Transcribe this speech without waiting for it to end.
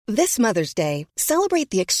This Mother's Day, celebrate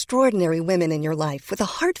the extraordinary women in your life with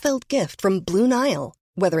a heartfelt gift from Blue Nile.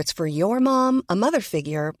 Whether it's for your mom, a mother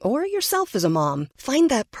figure, or yourself as a mom, find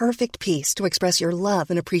that perfect piece to express your love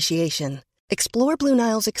and appreciation. Explore Blue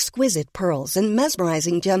Nile's exquisite pearls and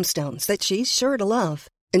mesmerizing gemstones that she's sure to love.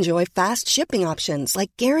 Enjoy fast shipping options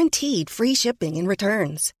like guaranteed free shipping and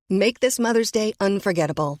returns. Make this Mother's Day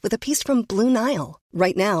unforgettable with a piece from Blue Nile.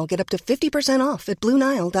 Right now, get up to 50% off at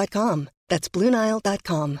BlueNile.com. That's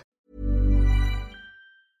BlueNile.com.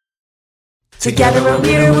 Together we're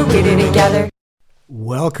weirder together.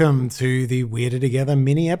 Welcome to the Weirder Together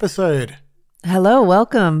mini episode. Hello,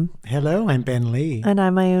 welcome. Hello, I'm Ben Lee. And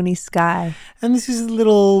I'm Ione Sky. And this is a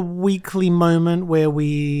little weekly moment where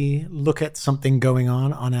we look at something going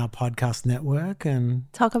on our podcast network and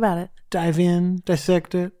talk about it. Dive in,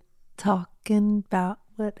 dissect it. Talking about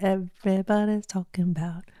what everybody's talking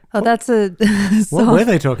about. Oh, that's a song. What were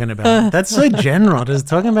they talking about? That's so general. Just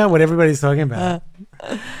talking about what everybody's talking about.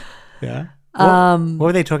 Yeah. What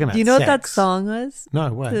were they talking about? Do you know Sex? what that song was?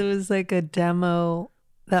 No, what? It was like a demo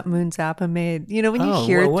that Moon Zappa made. You know, when you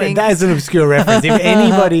hear things. That is an obscure reference. If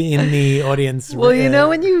anybody in the audience. Well, you know,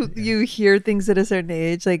 when you hear things at a certain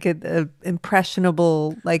age, like a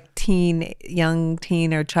impressionable, like young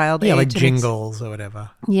teen or child age. Yeah, like jingles or whatever.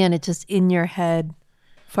 Yeah, and it's just in your head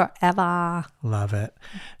forever. Love it.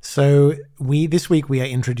 So this week we are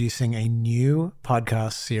introducing a new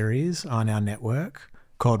podcast series on our network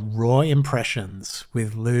called Raw Impressions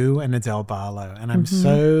with Lou and Adelle Barlow. And I'm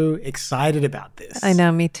so excited about this. I know,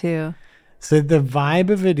 me too. So the vibe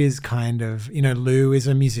of it is kind of, you know, Lou is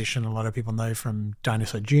a musician. A lot of people know from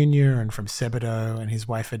Dinosaur Jr. and from Sebadoh, and his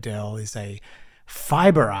wife Adelle is a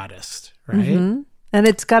fiber artist, right? Mm-hmm. And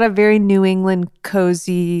it's got a very New England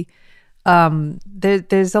cozy,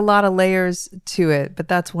 there's a lot of layers to it, but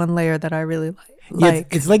that's one layer that I really like. Yeah,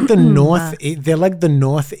 it's like the they're like the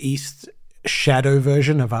Northeast shadow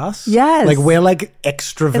version of us. Yes. Like we're like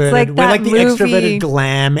extroverted. Like we're like the movie. extroverted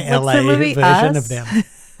glam LA version Us? of them.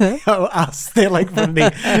 Oh, us. They're like from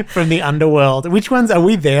the underworld. Which ones are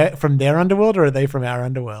we there from their underworld or are they from our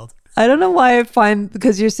underworld? I don't know why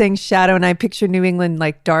because you're saying shadow and I picture New England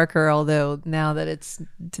like darker, although now that it's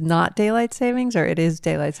not daylight savings or it is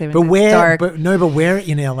daylight savings. But it's dark. But we're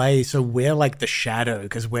in LA, so we're like the shadow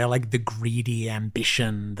because we're like the greedy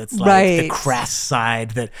ambition that's like the crass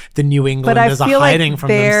side that the New Englanders are hiding from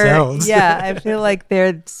themselves. Yeah, I feel like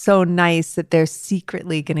they're so nice that they're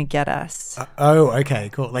secretly going to get us. Okay,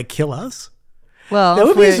 cool. Like kill us? Well, that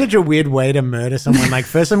would be such a weird way to murder someone. Like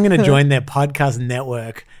first I'm going to join their podcast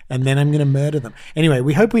network and then I'm going to murder them. Anyway,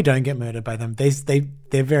 we hope we don't get murdered by them.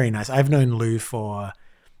 They're very nice. I've known Lou for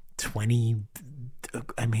close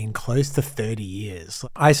to 30 years.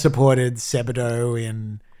 I supported Sebadoh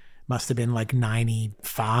in, must have been like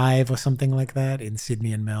 95 or something like that in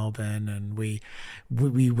Sydney and Melbourne. And we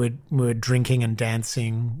were drinking and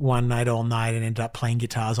dancing one night all night and ended up playing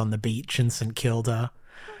guitars on the beach in St Kilda.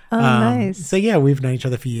 Oh, nice. So yeah, we've known each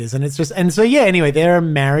other for years and it's just, and so yeah, anyway, they're a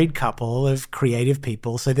married couple of creative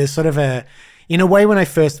people. So there's sort of in a way when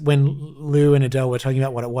Lou and Adelle were talking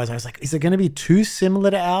about what it was, I was like, is it going to be too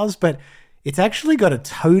similar to ours? But it's actually got a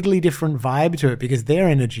totally different vibe to it because their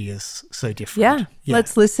energy is so different. Yeah.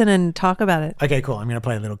 Let's listen and talk about it. Okay, cool. I'm going to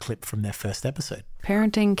play a little clip from their first episode.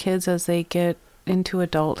 Parenting kids as they get into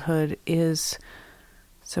adulthood is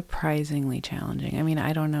surprisingly challenging. I mean,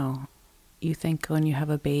 I don't know. You think when you have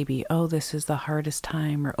a baby, oh, this is the hardest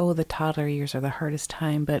time, or oh, the toddler years are the hardest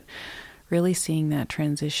time. But really seeing that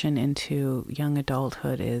transition into young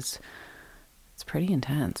adulthood it's pretty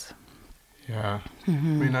intense. Yeah. Mm-hmm.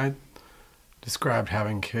 I mean, I described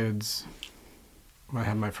having kids. When I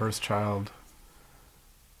had my first child,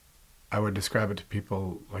 I would describe it to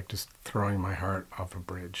people like just throwing my heart off a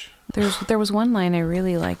bridge. There was one line I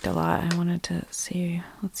really liked a lot. I wanted to see.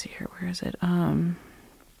 Let's see here. Where is it?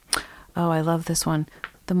 Oh, I love this one.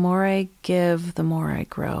 The more I give, the more I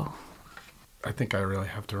grow. I think I really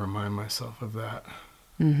have to remind myself of that.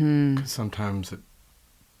 Mm-hmm. Because sometimes it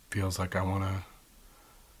feels like I want to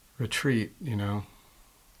retreat, you know?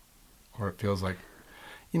 Or it feels like,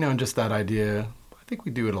 you know, and just that idea. I think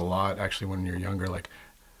we do it a lot, actually, when you're younger. Like,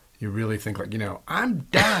 you really think like, you know, I'm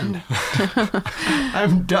done.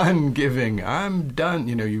 I'm done giving. I'm done.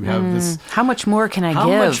 You know, you have this. How much more can I give? How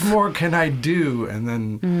much more can I do? And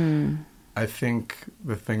then I think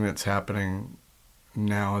the thing that's happening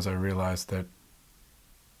now is I realize that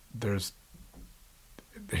there is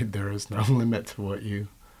no limit to what you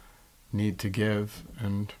need to give.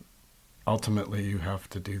 And ultimately you have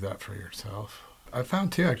to do that for yourself. I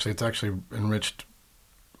found too, actually, it's actually enriched,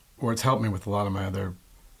 or it's helped me with a lot of my other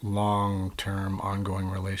long-term ongoing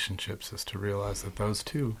relationships is to realize that those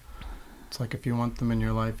two, it's like if you want them in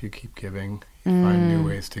your life, you keep giving, you find new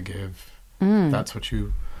ways to give. That's what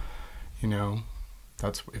you know,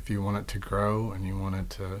 that's if you want it to grow and you want it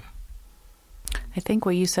to. I think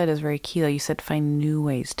what you said is very key. Like you said, find new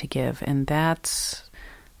ways to give. And that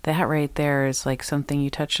right there is like something you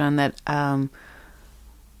touched on that,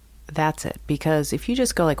 that's it. Because if you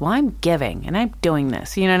just go like, well, I'm giving and I'm doing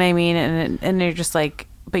this, you know what I mean? And you're just like,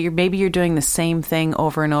 but maybe you're doing the same thing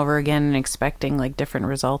over and over again and expecting like different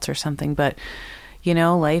results or something. But, you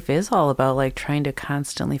know, life is all about like trying to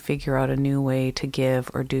constantly figure out a new way to give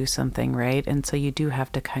or do something, right? And so you do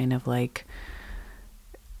have to kind of like,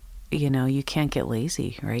 you know, you can't get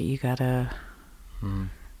lazy, right? You gotta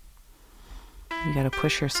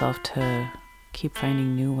push yourself to keep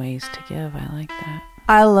finding new ways to give. I like that.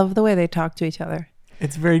 I love the way they talk to each other.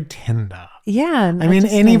 It's very tender. Yeah. I mean,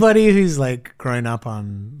 anybody who's like grown up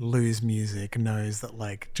on Lou's music knows that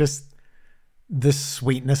like just the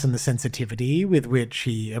sweetness and the sensitivity with which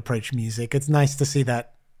he approached music. It's nice to see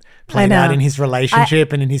that played out in his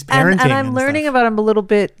relationship and in his parenting. And I'm learning about him a little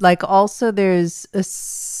bit. Like also there's a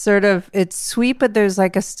sort of, it's sweet, but there's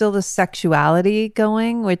like still the sexuality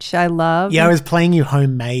going, which I love. Yeah, I was playing you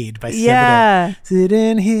Homemade by Sebado. Yeah.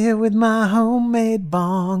 Sitting here with my homemade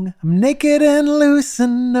bong. I'm naked and loose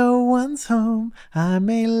and no one's home. I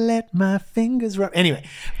may let my fingers rub. Anyway,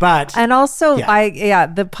 but. And also,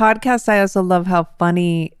 the podcast, I also love how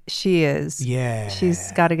funny she is. Yeah.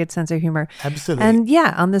 She's got a good sense of humor. Absolutely. And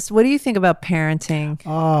yeah, on this, what do you think about parenting?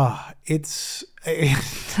 Oh, it's.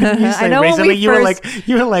 I know recently when you were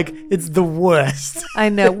like, it's the worst. I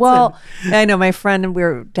know. Well, I know my friend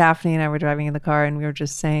and Daphne and I were driving in the car and we were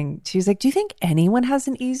just saying, she was like, do you think anyone has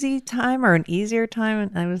an easy time or an easier time?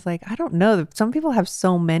 And I was like, I don't know. Some people have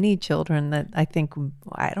so many children that I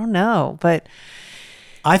don't know. But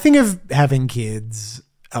I think of having kids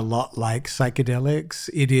a lot like psychedelics.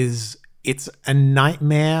 It's a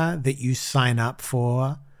nightmare that you sign up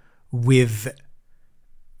for with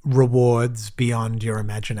rewards beyond your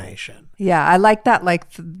imagination. Yeah, I like that,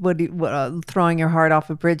 like throwing your heart off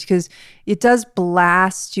a bridge, because it does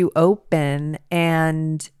blast you open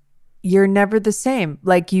and you're never the same.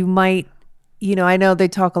 Like you might, you know, I know they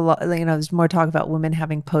talk a lot, you know, there's more talk about women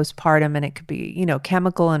having postpartum and it could be, you know,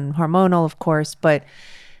 chemical and hormonal, of course, but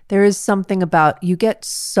there is something about you get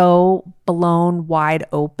so blown wide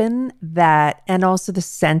open that, and also the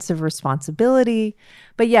sense of responsibility.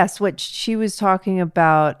 But yes, what she was talking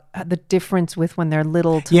about, the difference with when they're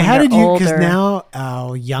little to when they're older. Because now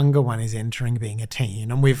our younger one is entering being a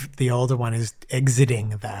teen and the older one is exiting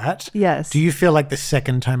that. Yes. Do you feel like the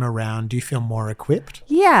second time around, do you feel more equipped?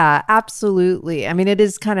 Yeah, absolutely. I mean, it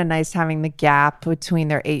is kind of nice having the gap between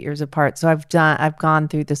their 8 years apart. So I've gone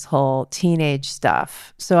through this whole teenage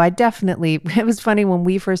stuff. So I definitely, it was funny when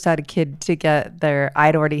we first had a kid together,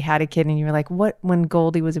 I'd already had a kid and you were like, when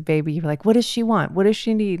Goldie was a baby, you were like, what does she want? What does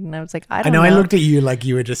she need? And I was like, I don't know. I looked at you like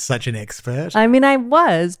you were just such an expert. I mean, I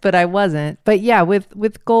was, but I wasn't. But yeah,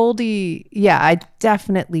 with Goldie, yeah, I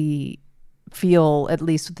definitely feel, at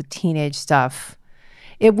least with the teenage stuff,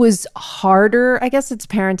 it was harder. I guess it's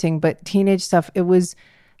parenting, but teenage stuff, it was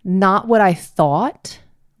not what I thought.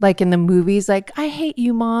 Like in the movies, like, I hate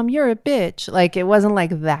you, mom, you're a bitch. Like, it wasn't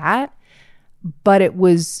like that, but it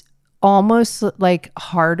was almost like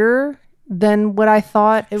harder than what I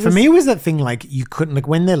thought. For me, it was that thing like you couldn't, like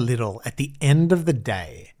when they're little, at the end of the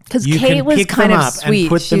day, because Kate was kind of sweet. And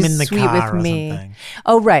put them in the sweet car with or me. Something.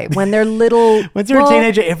 Oh, right. When they're little. Once you're a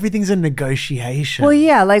teenager, everything's a negotiation. Well,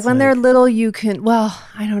 yeah. Like when they're little, you can,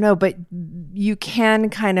 I don't know, but you can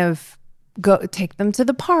kind of go take them to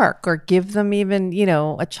the park or give them even, you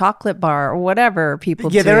know, a chocolate bar or whatever people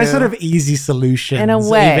do. Yeah, there are sort of easy solutions. In a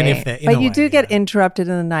way. Even if they're but you do get interrupted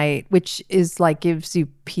in the night, which is like gives you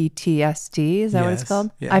PTSD. Is that what it's called?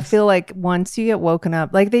 Yes. I feel like once you get woken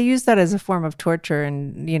up, like they use that as a form of torture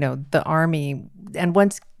in, you know, the army. And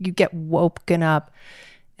once you get woken up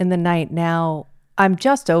in the night, now I'm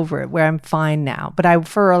just over it where I'm fine now. But I,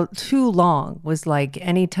 for too long, was like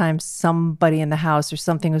anytime somebody in the house or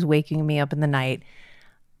something was waking me up in the night,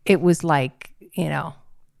 it was like, you know,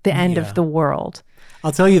 the end of the world.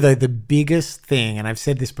 I'll tell you though, the biggest thing, and I've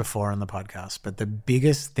said this before on the podcast, but the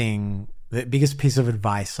biggest piece of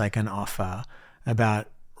advice I can offer about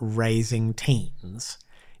raising teens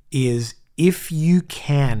is if you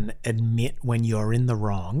can admit when you're in the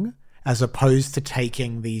wrong, as opposed to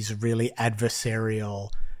taking these really adversarial,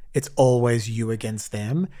 it's always you against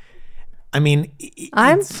them. I mean,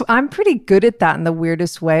 I'm pretty good at that in the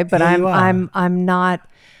weirdest way, but I'm not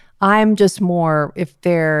I'm just more, if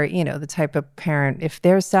they're, the type of parent, if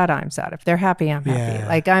they're sad, I'm sad. If they're happy, I'm happy. Yeah.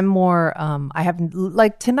 Like I'm more, I have,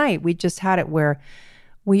 like tonight, we just had it where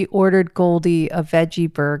we ordered Goldie a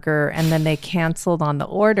veggie burger and then they canceled on the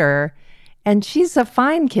order. And she's a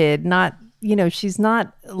fine kid, not, she's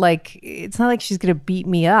not like, it's not like she's going to beat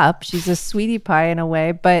me up. She's a sweetie pie in a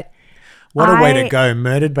way, but what a way to go.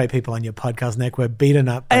 Murdered by people on your podcast network, beaten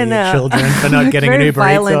up by your know. children for not getting an Very Uber Eats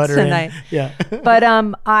violent order tonight. in. Yeah. But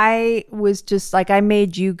I was just like, I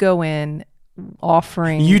made you go in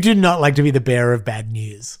offering. You do not like to be the bearer of bad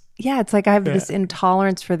news. Yeah, it's like I have this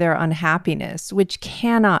intolerance for their unhappiness, which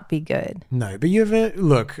cannot be good. No, but you ever,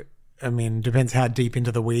 look, I mean, depends how deep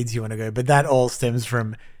into the weeds you want to go, but that all stems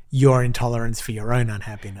from your intolerance for your own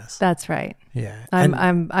unhappiness. That's right. Yeah.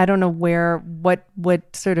 I don't know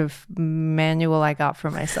what sort of manual I got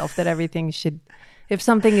for myself that everything should, if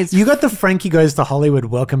something is. You got the Frankie Goes to Hollywood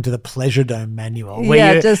Welcome to the Pleasure Dome manual.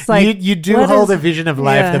 Yeah, just like. You do hold a vision of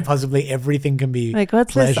life that possibly everything can be like,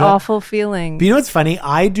 what's pleasure. this awful feeling? But you know what's funny?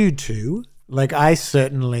 I do too. Like I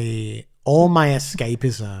certainly, all my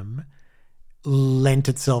escapism lent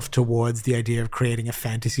itself towards the idea of creating a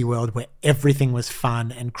fantasy world where everything was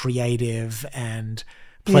fun and creative and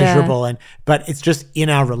pleasurable. But it's just in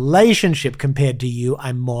our relationship compared to you,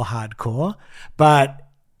 I'm more hardcore. But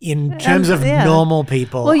in terms of normal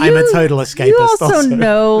people, I'm a total escapist. You also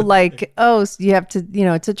know, like, oh, so you have to,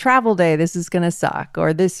 it's a travel day. This is going to suck,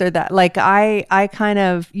 or this or that. Like I kind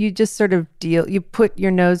of, you just sort of you put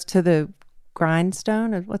your nose to the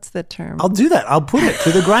grindstone, or what's the term? I'll do that. I'll put it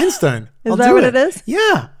to the grindstone. Is that what it is?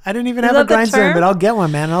 Yeah. I don't even have a grindstone, but I'll get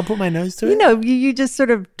one, man. I'll put my nose to it. You just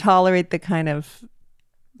sort of tolerate the kind of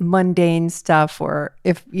mundane stuff, or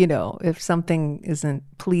if something isn't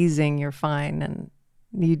pleasing, you're fine. And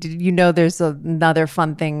there's another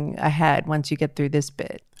fun thing ahead once you get through this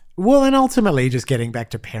bit. Well, and ultimately just getting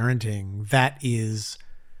back to parenting, that is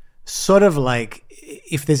sort of like,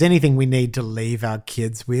 if there's anything we need to leave our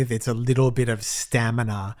kids with, it's a little bit of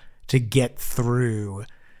stamina to get through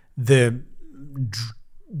the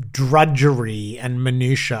drudgery and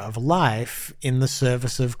minutia of life in the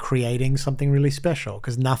service of creating something really special,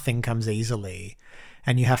 because nothing comes easily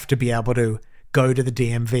and you have to be able to go to the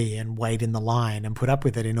DMV and wait in the line and put up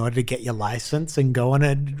with it in order to get your license and go on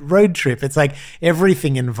a road trip. It's like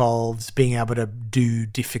everything involves being able to do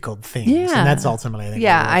difficult things. Yeah. And that's ultimately what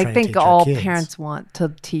I think all parents want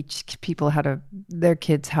to teach their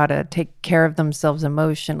kids how to take care of themselves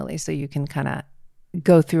emotionally, so you can kind of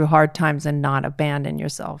go through hard times and not abandon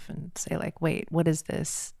yourself and say like, wait, what is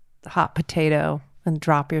this hot potato, and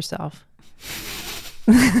drop yourself.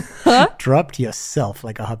 Dropped yourself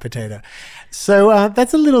like a hot potato. So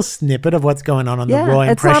that's a little snippet of what's going on the Raw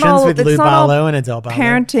Impressions with Lou Barlow and Adelle Barlow.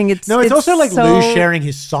 Parenting. It's also like Lou sharing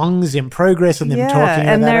his songs in progress and them talking about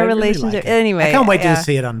and their that. relationship. Really anyway, I can't wait to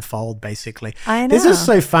see it unfold. Basically, I know. This is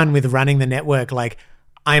so fun with running the network. Like,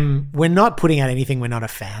 we're not putting out anything we're not a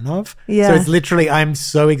fan of. Yeah. So it's literally, I'm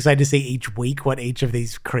so excited to see each week what each of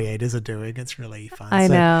these creators are doing. It's really fun. I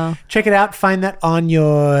know. Check it out. Find that on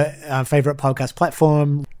your favorite podcast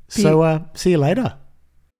platform. So see you later.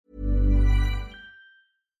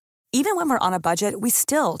 Even when we're on a budget, we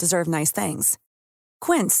still deserve nice things.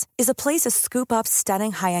 Quince is a place to scoop up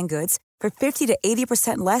stunning high-end goods for 50 to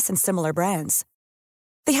 80% less than similar brands.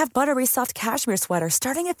 They have buttery soft cashmere sweaters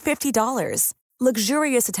starting at $50,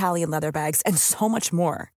 luxurious Italian leather bags, and so much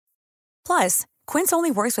more. Plus, Quince only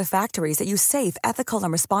works with factories that use safe, ethical,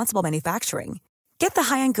 and responsible manufacturing. Get the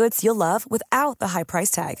high-end goods you'll love without the high price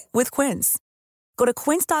tag with Quince. Go to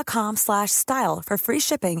quince.com/style for free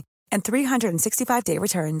shipping and 365-day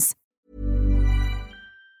returns.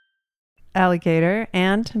 Alligator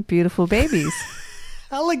and beautiful babies.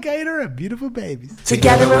 Alligator and beautiful babies.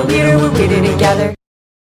 Together we're weirder, we're weirder together.